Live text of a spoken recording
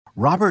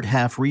Robert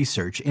Half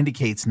research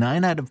indicates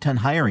 9 out of 10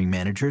 hiring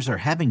managers are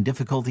having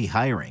difficulty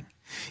hiring.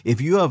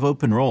 If you have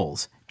open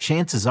roles,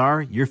 chances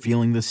are you're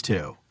feeling this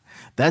too.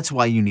 That's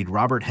why you need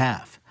Robert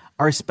Half.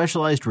 Our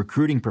specialized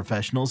recruiting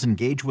professionals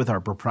engage with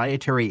our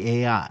proprietary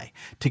AI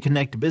to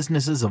connect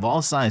businesses of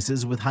all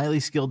sizes with highly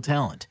skilled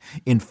talent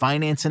in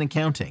finance and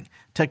accounting,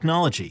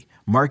 technology,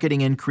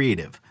 marketing and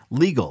creative,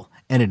 legal,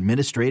 and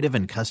administrative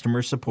and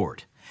customer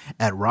support.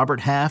 At Robert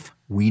Half,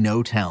 we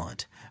know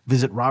talent.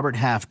 Visit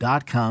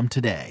roberthalf.com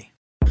today.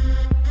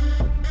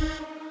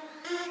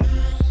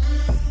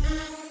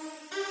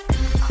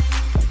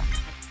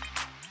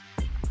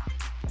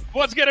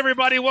 What's good,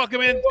 everybody?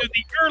 Welcome into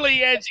the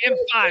Early Edge in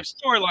 5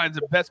 storylines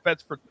and best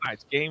bets for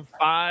tonight's Game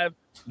 5.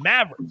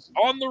 Mavericks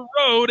on the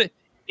road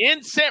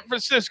in San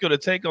Francisco to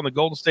take on the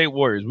Golden State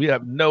Warriors. We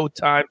have no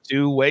time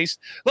to waste.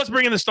 Let's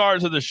bring in the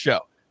stars of the show.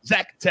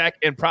 Zach Tech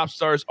and Prop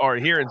Stars are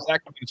here. And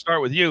Zach, we can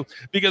start with you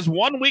because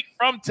 1 week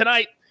from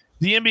tonight,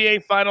 the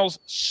NBA Finals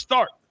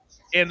start.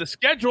 And the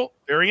schedule,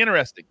 very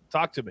interesting.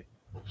 Talk to me.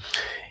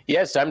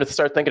 Yeah, it's time to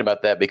start thinking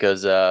about that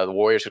because the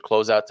Warriors should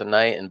close out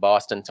tonight in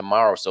Boston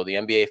tomorrow. So the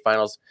NBA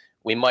Finals,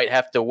 we might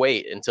have to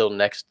wait until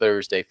next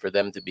Thursday for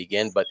them to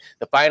begin. But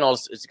the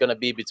Finals is going to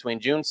be between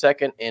June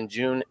 2nd and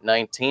June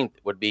 19th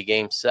would be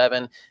Game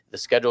 7. The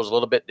schedule is a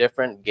little bit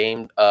different.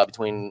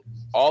 Between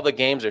all the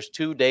games, there's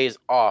 2 days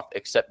off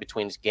except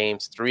between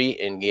Games 3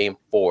 and Game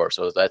 4.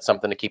 So that's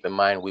something to keep in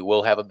mind. We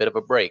will have a bit of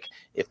a break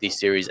if these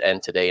series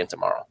end today and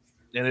tomorrow.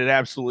 And it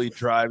absolutely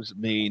drives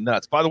me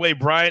nuts. By the way,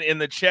 Brian in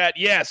the chat,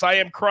 yes, I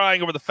am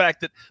crying over the fact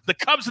that the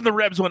Cubs and the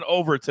Rebs went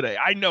over today.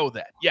 I know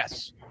that.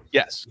 Yes,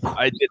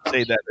 I did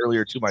say that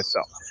earlier to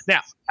myself. Now,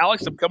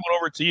 Alex, I'm coming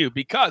over to you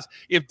because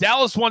if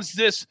Dallas wants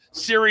this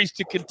series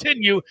to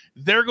continue,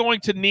 they're going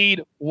to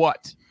need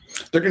what?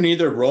 They're going to need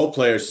their role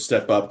players to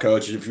step up,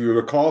 Coach. If you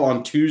recall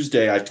on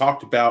Tuesday, I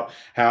talked about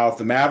how if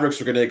the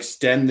Mavericks are going to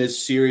extend this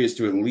series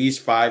to at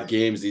least 5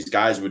 games, these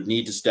guys would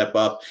need to step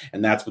up,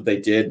 and that's what they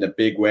did in a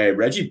big way.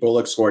 Reggie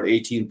Bullock scored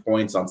 18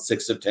 points on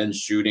 6 of 10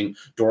 shooting.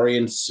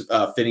 Dorian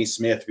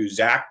Finney-Smith, who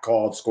Zach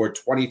called, scored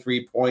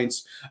 23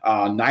 points,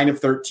 9 of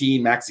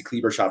 13. Maxi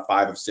Kleber shot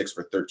 5 of 6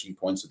 for 13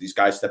 points. So these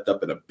guys stepped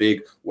up in a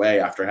big way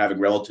after having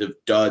relative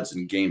duds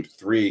in Game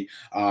 3.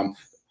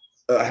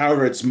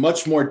 However, it's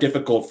much more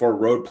difficult for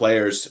road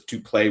players to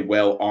play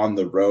well on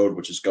the road,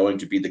 which is going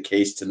to be the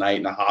case tonight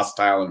in a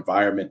hostile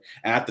environment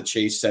at the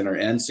Chase Center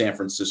and San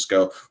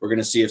Francisco. We're going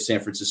to see if San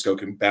Francisco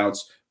can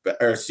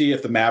see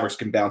if the Mavericks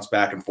can bounce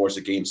back and force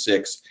a Game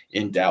 6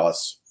 in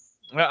Dallas.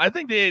 Well, I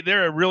think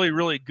they're a really,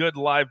 really good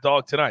live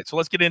dog tonight. So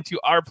let's get into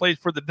our plays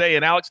for the day.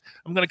 And, Alex,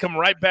 I'm going to come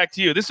right back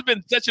to you. This has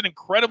been such an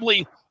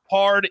incredibly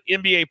hard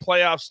NBA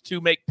playoffs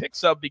to make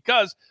picks of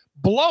because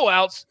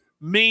blowouts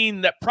mean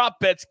that prop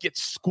bets get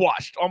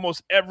squashed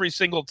almost every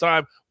single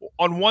time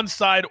on one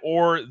side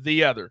or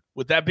the other.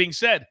 With that being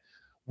said,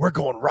 we're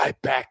going right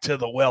back to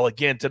the well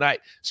again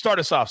tonight. Start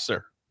us off,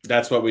 sir.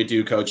 That's what we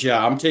do, Coach.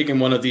 Yeah, I'm taking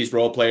one of these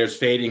role players,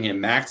 fading him.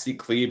 Maxi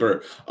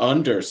Kleber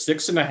under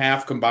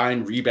 6.5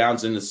 combined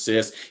rebounds and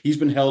assists. He's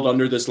been held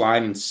under this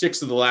line in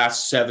 6 of the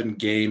last 7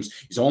 games.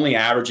 He's only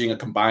averaging a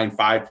combined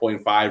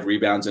 5.5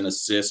 rebounds and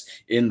assists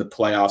in the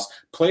playoffs.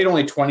 Played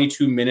only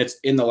 22 minutes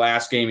in the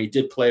last game. He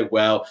did play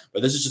well,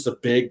 but this is just a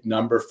big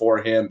number for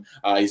him.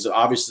 He's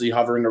obviously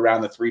hovering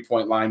around the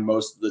 3-point line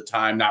most of the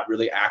time, not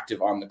really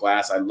active on the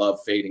glass. I love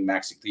fading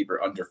Maxi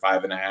Kleber under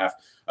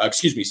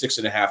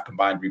 6.5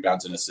 combined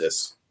rebounds and assists.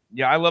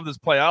 Yeah, I love this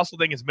play. I also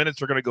think his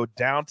minutes are going to go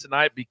down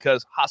tonight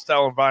because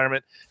hostile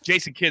environment.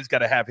 Jason Kidd's got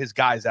to have his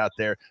guys out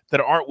there that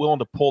aren't willing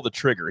to pull the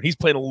trigger. And he's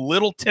playing a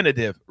little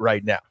tentative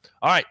right now.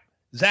 All right,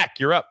 Zach,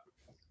 you're up.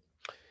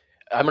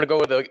 I'm going to go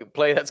with a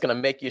play that's going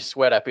to make you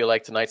sweat. I feel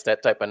like tonight's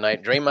that type of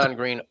night. Draymond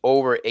Green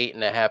over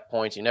 8.5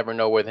 points. You never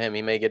know with him.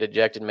 He may get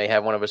ejected, may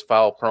have one of his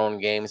foul-prone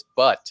games,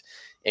 but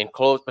in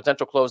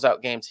potential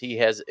closeout games, he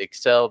has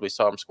excelled. We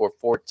saw him score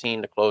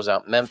 14 to close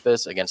out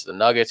Memphis against the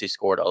Nuggets. He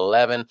scored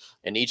 11.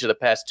 In each of the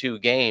past 2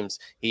 games,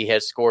 he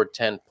has scored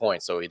 10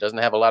 points. So he doesn't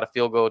have a lot of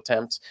field goal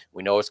attempts.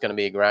 We know it's going to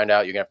be a grind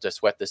out. You're going to have to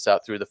sweat this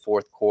out through the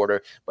fourth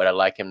quarter, but I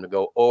like him to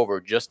go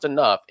over just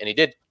enough. And he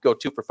did go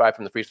 2 for 5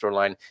 from the free throw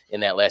line in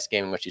that last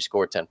game in which he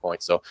scored 10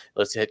 points. So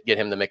let's get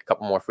him to make a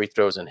couple more free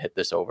throws and hit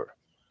this over.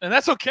 And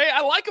that's okay.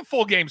 I like a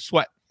full game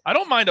sweat. I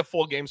don't mind a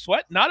full game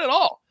sweat. Not at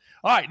all.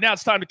 All right, now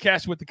it's time to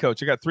cash with the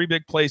coach. I got 3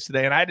 big plays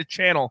today, and I had to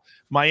channel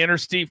my inner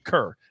Steve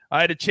Kerr. I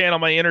had to channel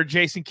my inner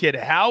Jason Kidd.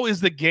 How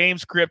is the game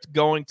script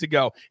going to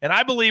go? And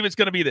I believe it's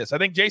going to be this. I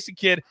think Jason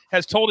Kidd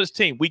has told his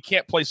team, we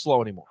can't play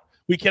slow anymore.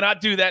 We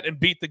cannot do that and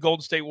beat the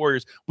Golden State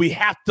Warriors. We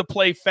have to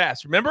play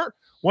fast. Remember,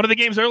 one of the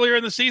games earlier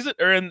in the season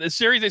or in the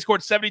series, they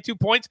scored 72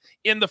 points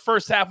in the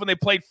first half when they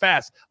played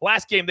fast.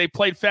 Last game, they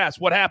played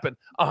fast. What happened?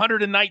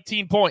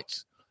 119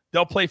 points.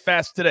 they'll play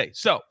fast today.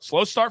 So,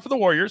 slow start for the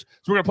Warriors.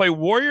 So, we're going to play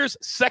Warriors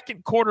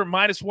second quarter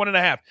minus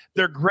 1.5.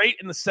 They're great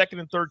in the second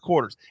and third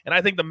quarters. And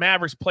I think the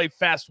Mavericks play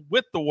fast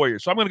with the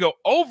Warriors. So, I'm going to go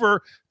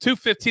over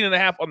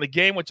 215.5 on the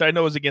game, which I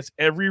know is against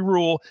every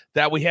rule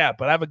that we have.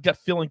 But I have a gut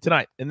feeling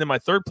tonight. And then my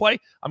third play,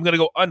 I'm going to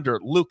go under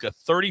Luka,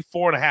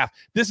 34.5.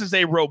 This is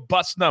a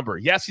robust number.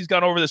 Yes, he's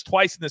gone over this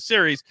twice in the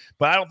series,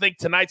 but I don't think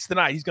tonight's the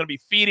night. He's going to be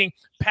feeding,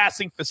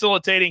 passing,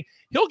 facilitating.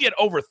 He'll get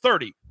over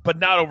 30, but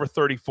not over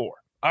 34.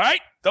 All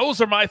right,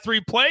 those are my three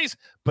plays,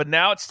 but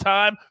now it's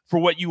time for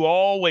what you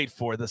all wait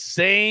for, the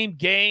same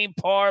game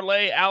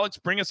parlay. Alex,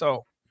 bring us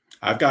home.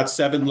 I've got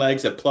 7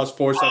 legs at plus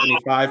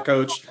 475,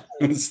 Coach,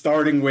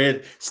 starting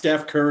with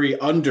Steph Curry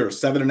under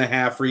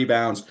 7.5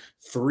 rebounds,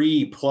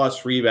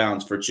 3+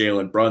 rebounds for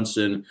Jalen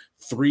Brunson,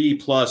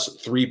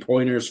 3+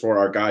 three-pointers for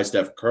our guy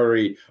Steph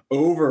Curry,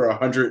 over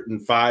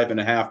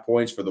 105.5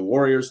 points for the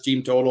Warriors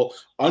team total,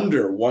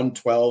 under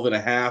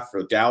 112.5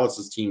 for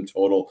Dallas's team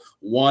total,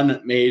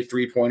 1 made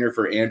three-pointer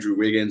for Andrew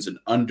Wiggins, and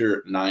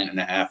under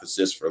 9.5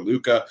 assists for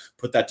Luka.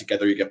 Put that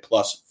together, you get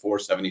plus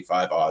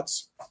 475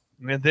 odds.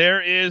 And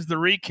there is the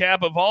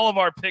recap of all of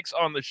our picks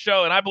on the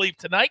show. And I believe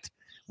tonight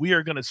we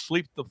are going to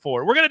sweep the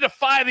floor. We're going to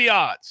defy the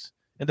odds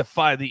and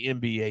defy the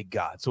NBA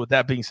god. So with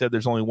that being said,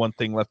 there's only one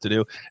thing left to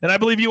do. And I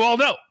believe you all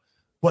know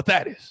what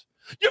that is.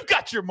 You've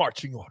got your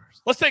marching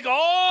orders. Let's take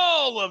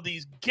all of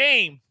these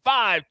Game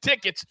 5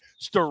 tickets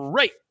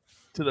straight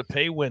to the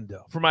pay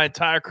window. For my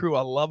entire crew,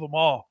 I love them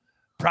all.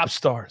 Prop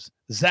stars,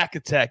 Zach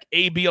Attack,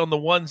 AB on the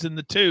 1s and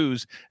the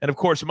 2s. And, of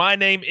course, my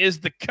name is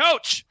the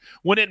coach.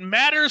 When it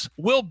matters,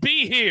 we'll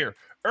be here.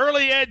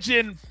 Early edge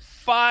in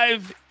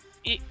 5-ish.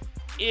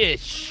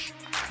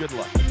 Good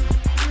luck.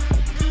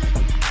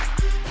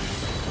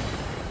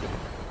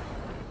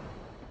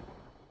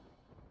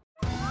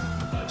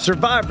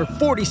 Survivor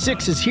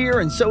 46 is here,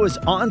 and so is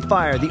On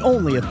Fire, the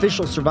only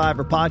official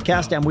Survivor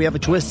podcast, and we have a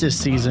twist this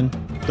season.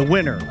 The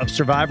winner of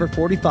Survivor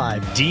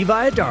 45, Dee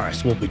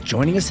Valladares, will be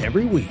joining us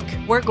every week.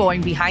 We're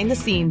going behind the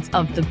scenes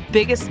of the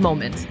biggest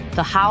moments,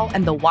 the how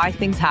and the why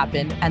things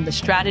happen, and the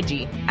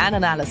strategy and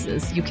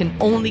analysis you can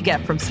only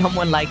get from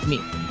someone like me,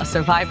 a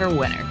Survivor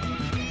winner.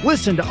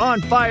 Listen to On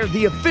Fire,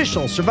 the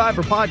official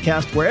Survivor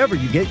podcast, wherever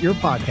you get your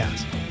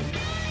podcasts.